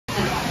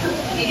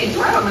It's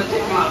right on the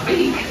tip of my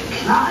beak.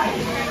 Nice.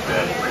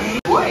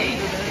 Wait,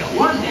 till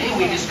one day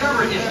we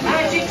discovered this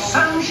magic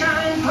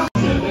sunshine.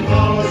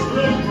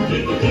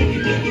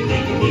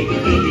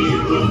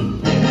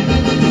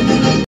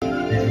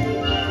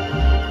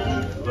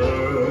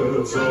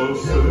 Let's all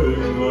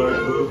sing like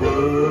the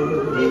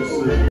birds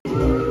sing.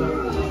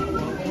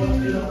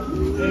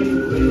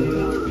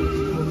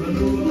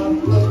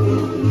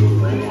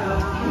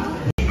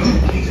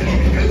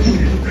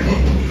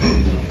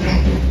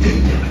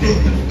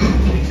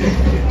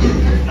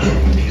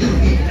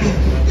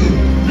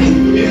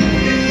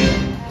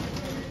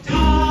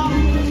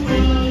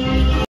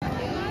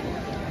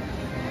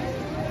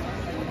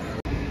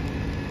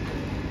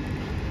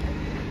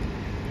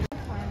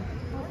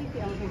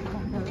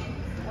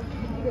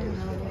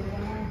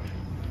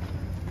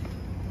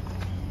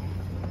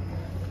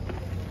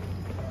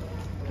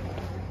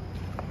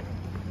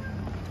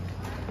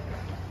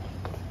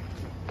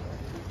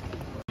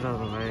 Out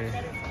of the way,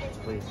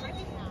 please.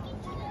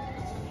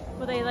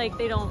 Well,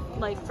 they don't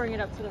like bring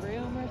it up to the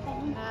room or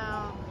something?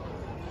 No.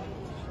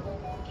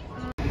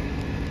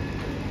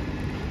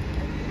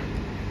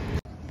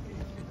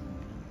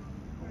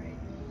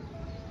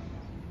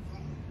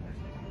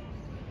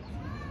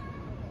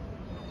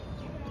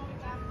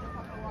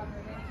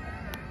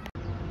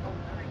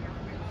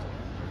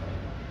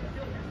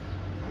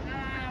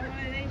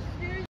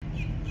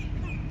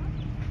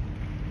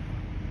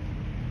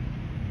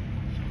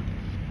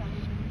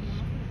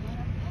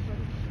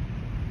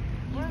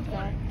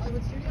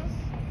 Hollywood Studios?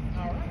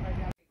 All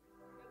right.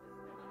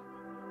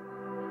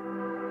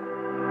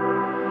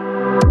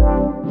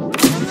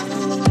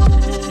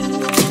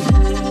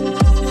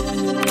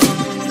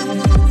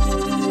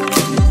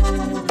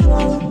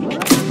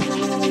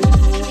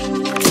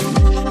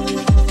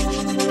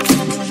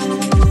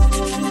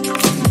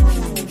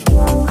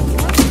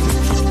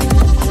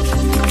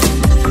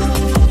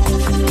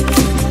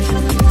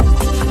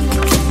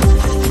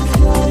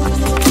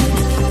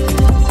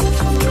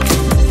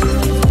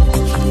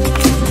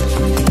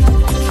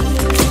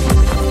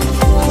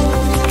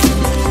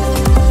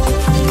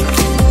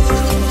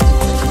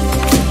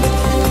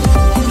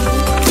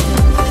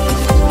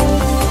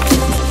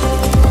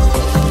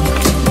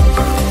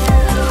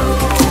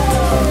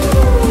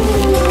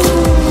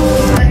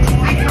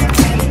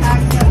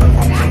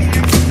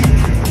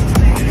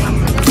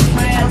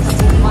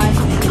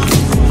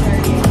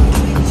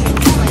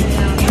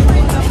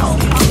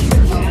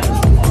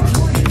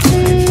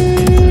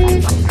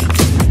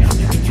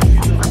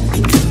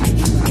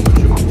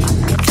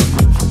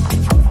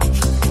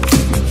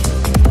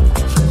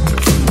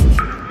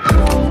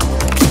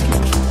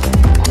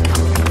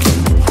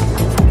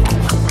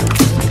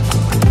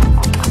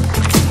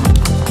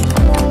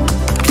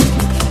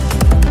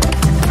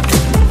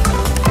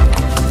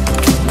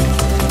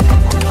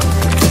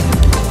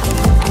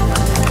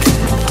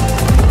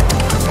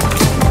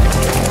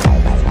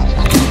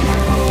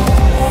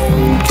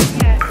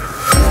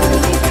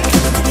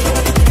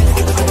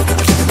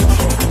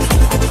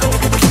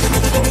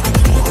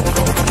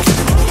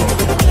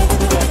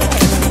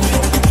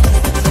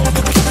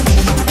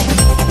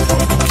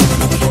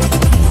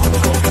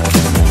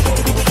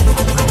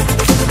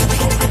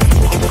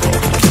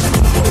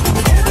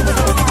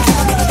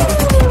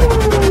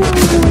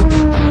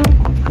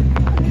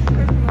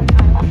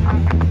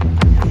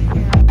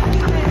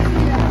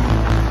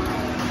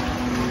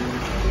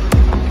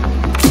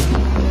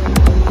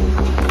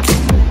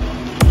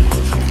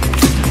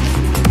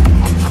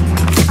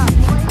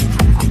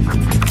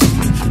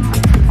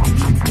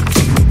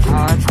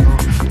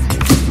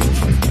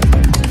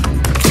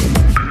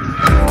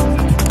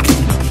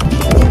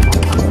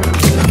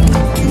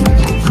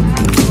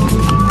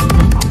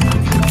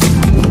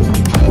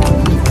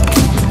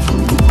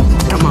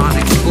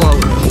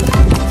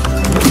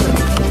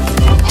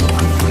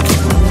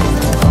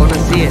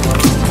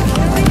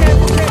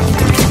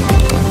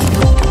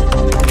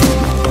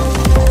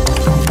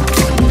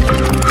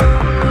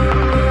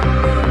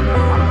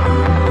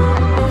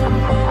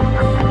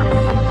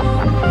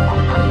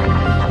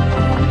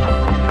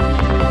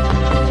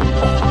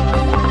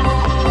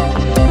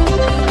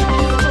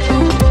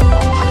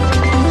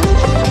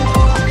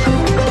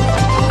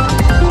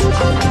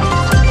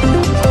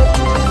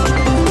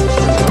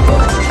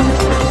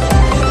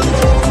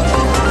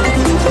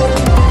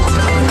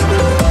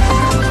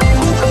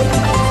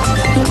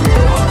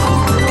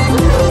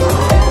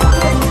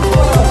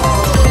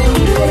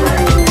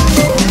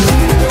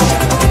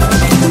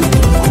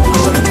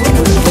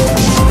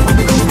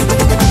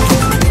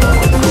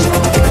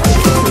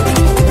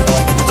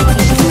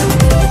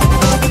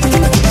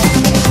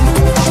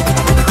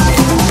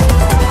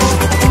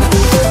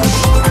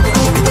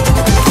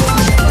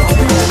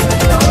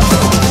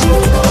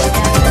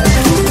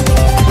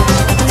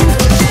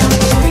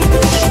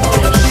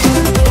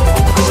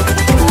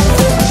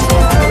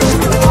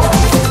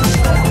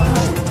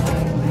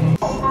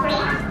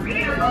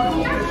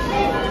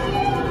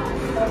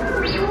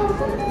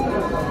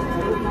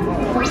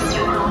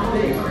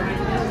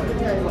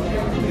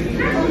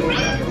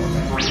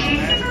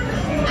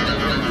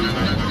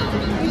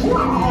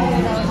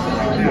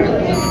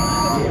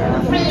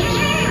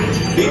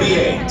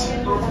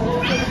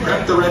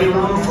 the ready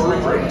room for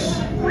reports.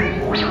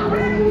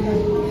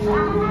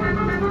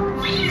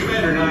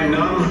 Commander 9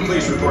 Num,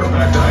 please report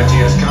back to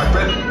ITS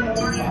cockpit.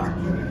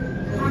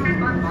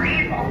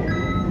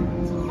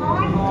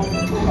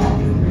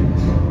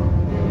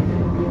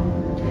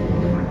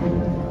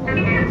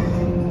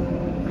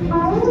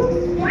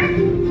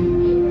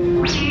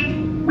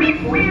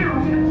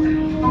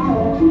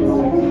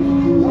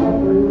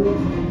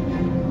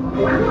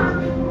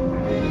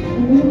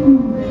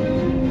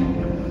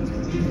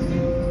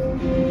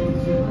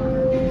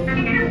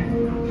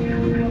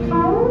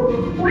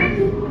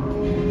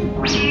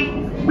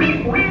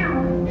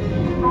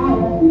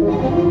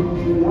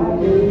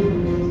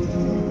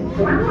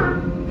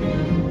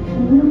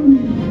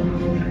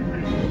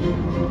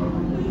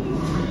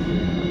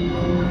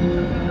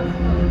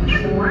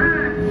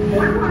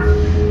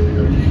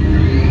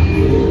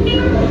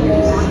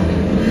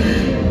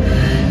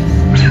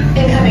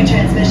 Incoming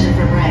transmission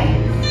from Ray.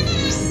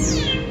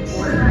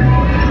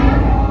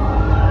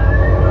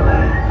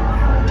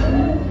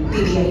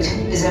 BB-8,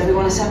 is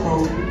everyone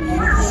assembled?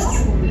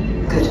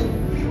 Good.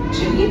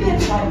 Shouldn't you be in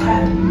flight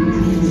prep?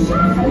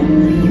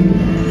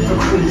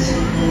 Recruits,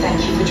 thank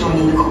you for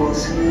joining the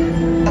cause. A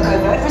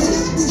covert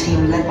resistance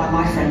team led by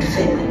my friend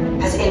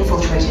Finn has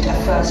infiltrated a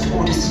First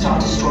Order Star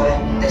Destroyer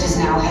that is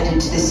now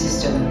headed to this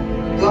system.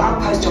 Your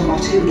outpost on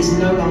Batu is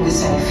no longer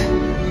safe.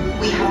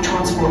 We have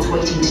transports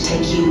waiting to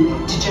take you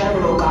to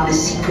General Organa's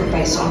secret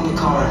base on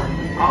Bukhara.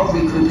 I'll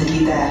regroup with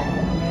you there.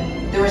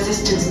 The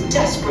Resistance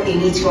desperately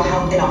needs your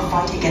help in our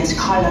fight against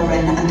Kylo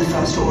Ren and the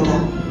First Order.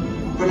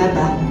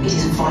 Remember, it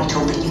is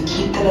vital that you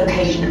keep the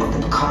location of the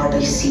Bukhara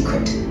base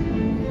secret.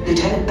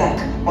 Lieutenant Beck,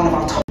 one of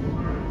our top...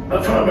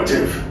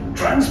 Affirmative.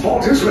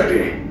 Transport is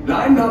ready.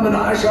 9 Num and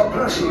I shall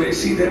personally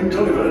see them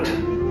delivered.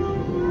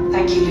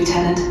 Thank you,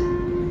 Lieutenant.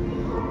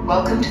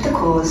 Welcome to the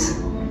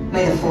cause.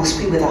 May the Force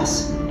be with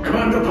us.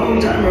 Commander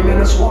Poltan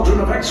and a squadron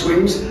of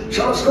X-Wings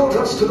shall escort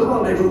us to the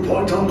rendezvous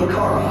point on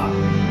Bukhara.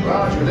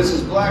 Roger, this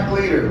is Black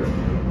Leader.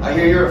 I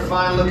hear you're a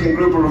fine-looking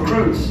group of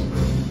recruits.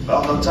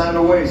 Well, no time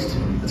to waste.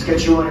 Let's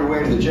get you on your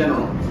way to the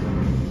General.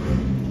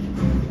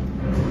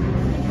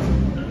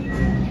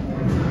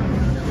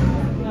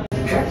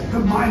 Check the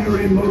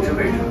binary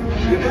motivator.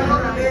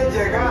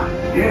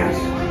 Yes,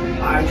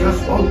 I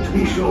just want to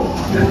be sure.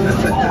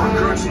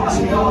 Recruits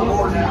must be on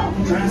board now.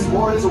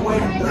 Transport is away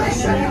in 30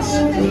 seconds.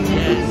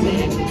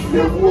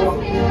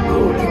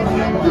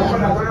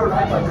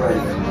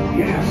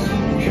 Yes,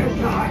 check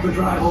the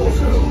hyperdrive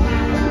also.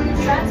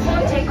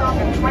 Transport takeoff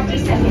in 20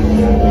 seconds.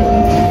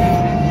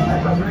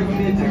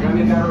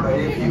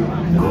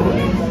 Good.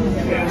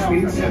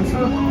 Airspeed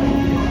sensor.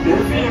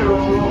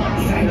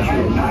 Thank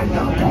you, 9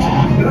 Num.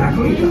 Black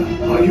Leader,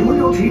 are you and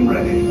your team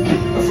ready?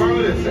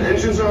 Affirmative. The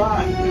engines are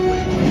hot.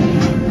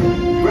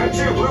 Red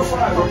 2, Blue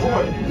 5,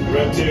 report.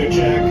 Red 2,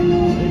 check.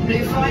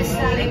 Blue 5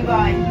 standing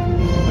by.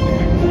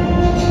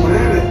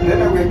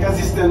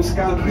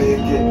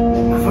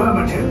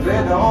 Affirmative.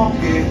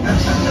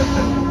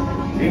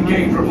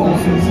 Engage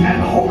propulsors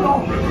and hold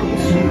on,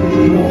 recruits.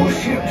 More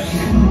ships.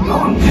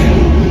 Launch.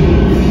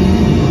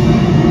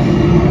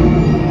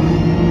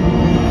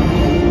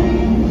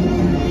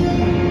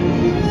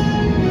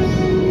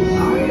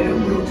 I am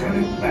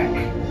Lieutenant Beck.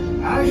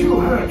 As you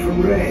heard from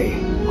Ray,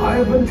 I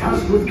have been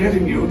tasked with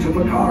getting you to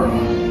Bukhara.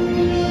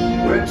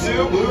 Red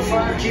 2, Blue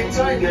 5, keep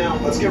tight now.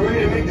 Let's get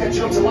ready to make that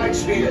jump to light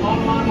speed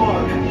on my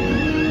mark.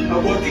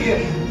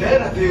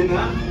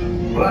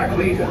 Black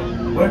Leader,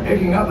 we're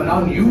picking up an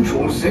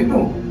unusual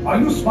signal. Are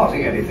you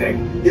spotting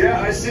anything?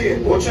 Yeah, I see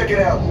it. We'll check it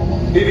out.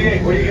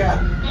 BB-8, what do you got?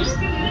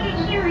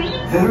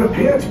 There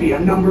appear to be a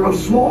number of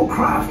small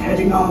craft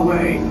heading our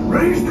way.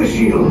 Raise the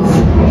shields.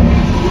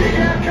 We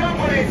got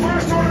company.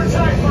 First Order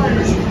TIE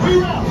fighters.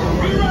 Reroute.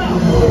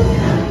 Reroute.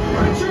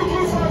 Red 2,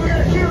 Blue 5, we got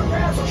a clear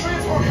path so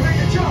transport can make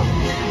the jump.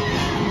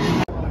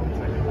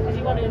 Because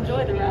you want to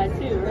enjoy the ride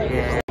too, right?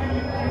 Yeah.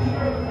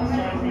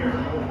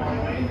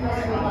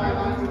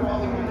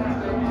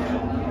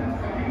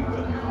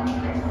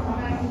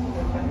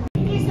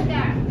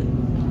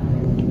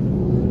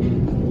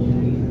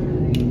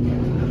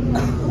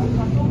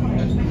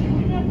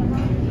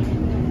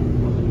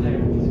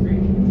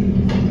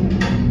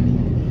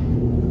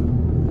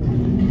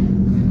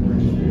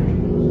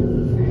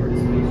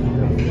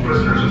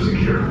 Prisoners are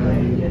secure.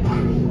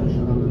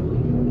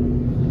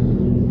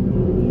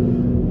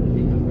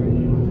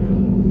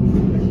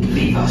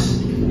 Leave us.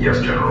 Yes,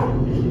 General.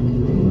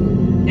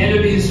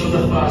 Enemies of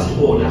the First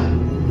Order,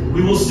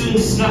 we will soon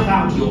snuff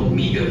out your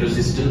meager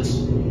resistance.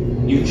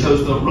 You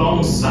chose the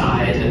wrong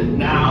side, and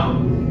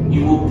now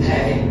you will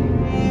pay.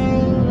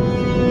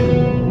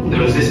 The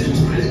Resistance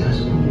prisoners.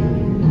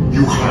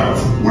 You have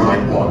what I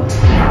want.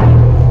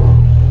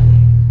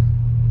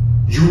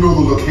 You know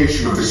the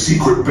location of the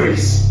secret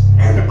base,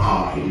 and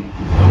I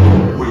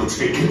will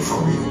take it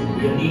from you.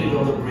 We are needed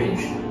on the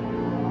bridge.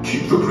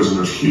 Keep the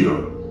prisoners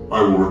here.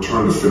 I will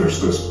return to finish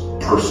this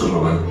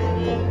personally.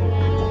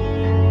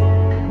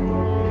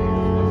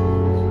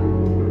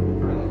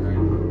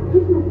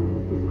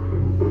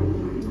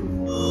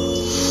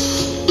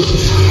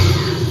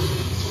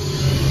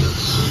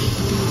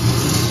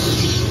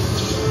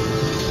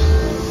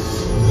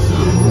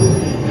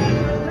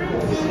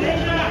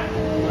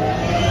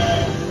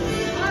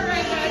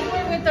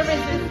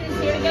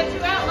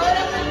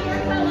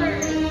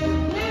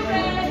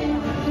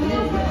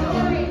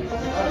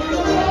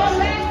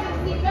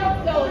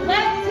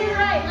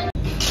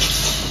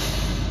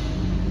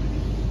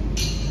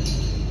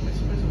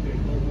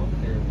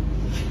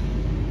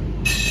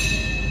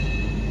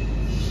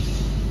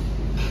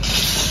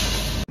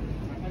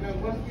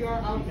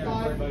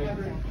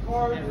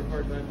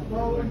 Put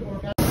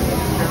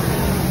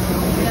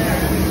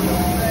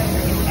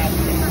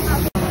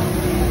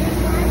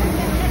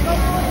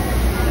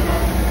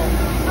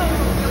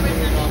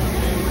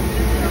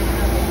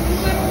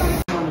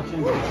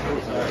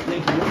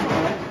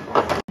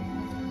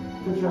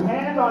your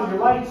hand on your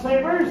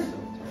lightsabers.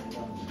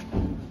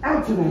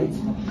 Activate.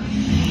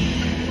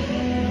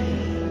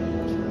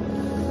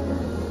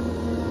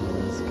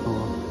 That's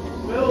cool.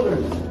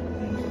 Builders.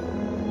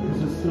 This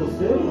is still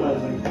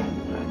stabilizing.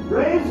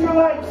 Raise your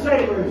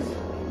lightsabers.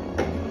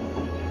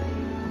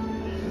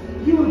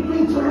 You would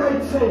beat your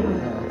lightsaber.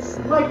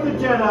 Like the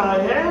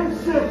Jedi and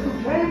Sith who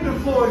came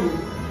before you.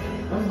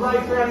 And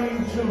like them, you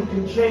too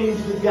can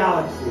change the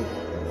galaxy.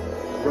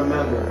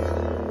 Remember,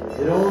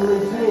 it only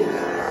takes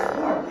a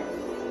spark.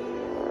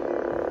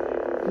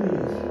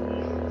 Please,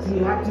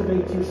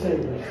 deactivate your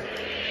sabers.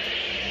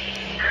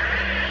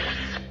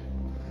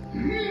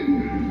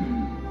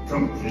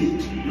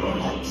 Complete your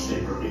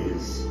lightsaber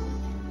is.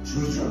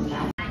 Choose your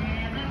path.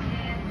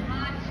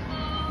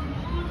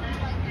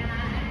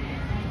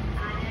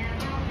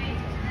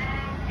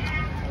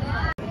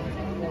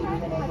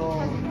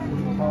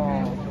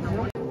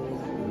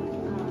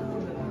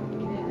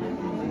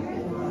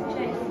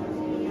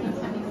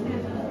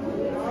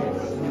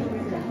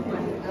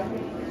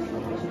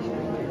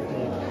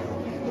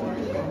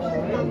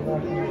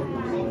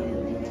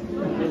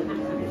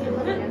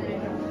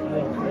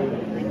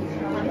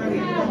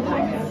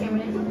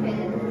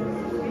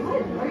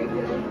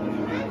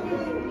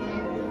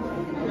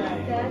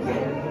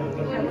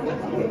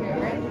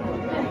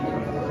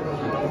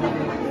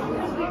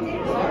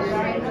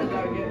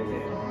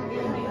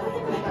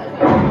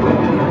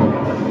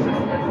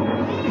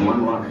 You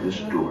unlock this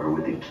door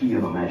with the key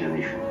of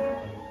imagination.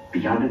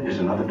 Beyond it is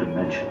another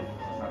dimension.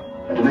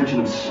 A dimension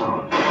of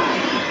sound.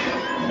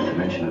 A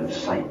dimension of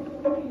sight.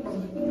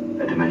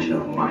 A dimension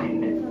of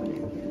mind.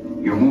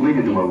 You're moving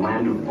into a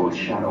land of both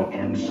shadow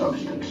and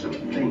substance, of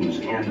things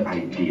and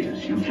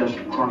ideas. You've just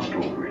crossed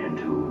over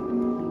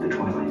into the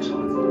Twilight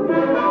Zone.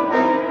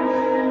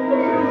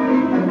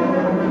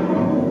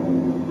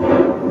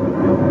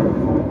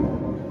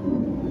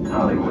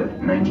 Hollywood,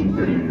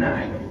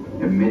 1939.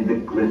 Amid the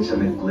glitz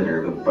and the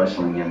glitter of a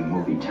bustling young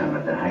movie town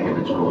at the height of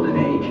its golden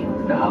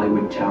age, the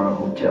Hollywood Tower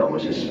Hotel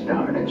was a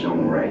star in its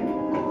own right,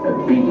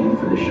 a beacon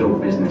for the show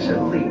business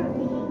elite.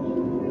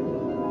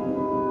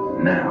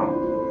 Now,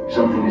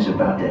 something is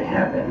about to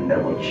happen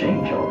that will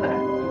change all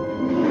that.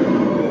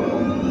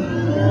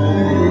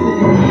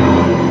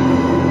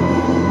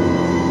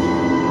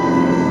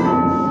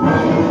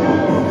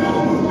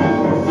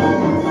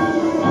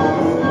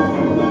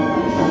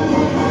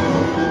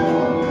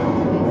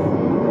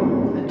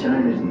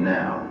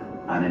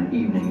 On an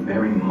evening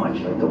very much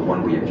like the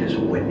one we have just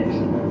witnessed.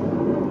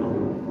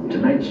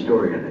 Tonight's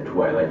story of the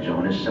Twilight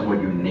Zone is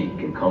somewhat unique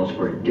and calls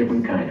for a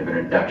different kind of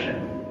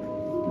introduction.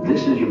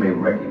 This, as you may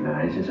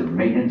recognize, is a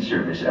maintenance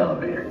service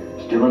elevator,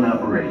 still in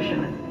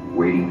operation,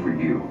 waiting for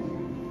you.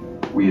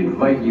 We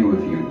invite you,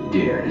 if you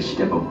dare, to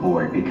step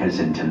aboard because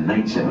in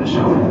tonight's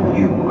episode,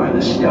 you are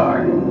the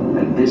star,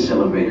 and this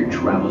elevator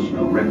travels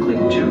directly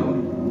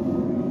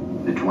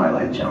to the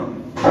Twilight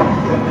Zone.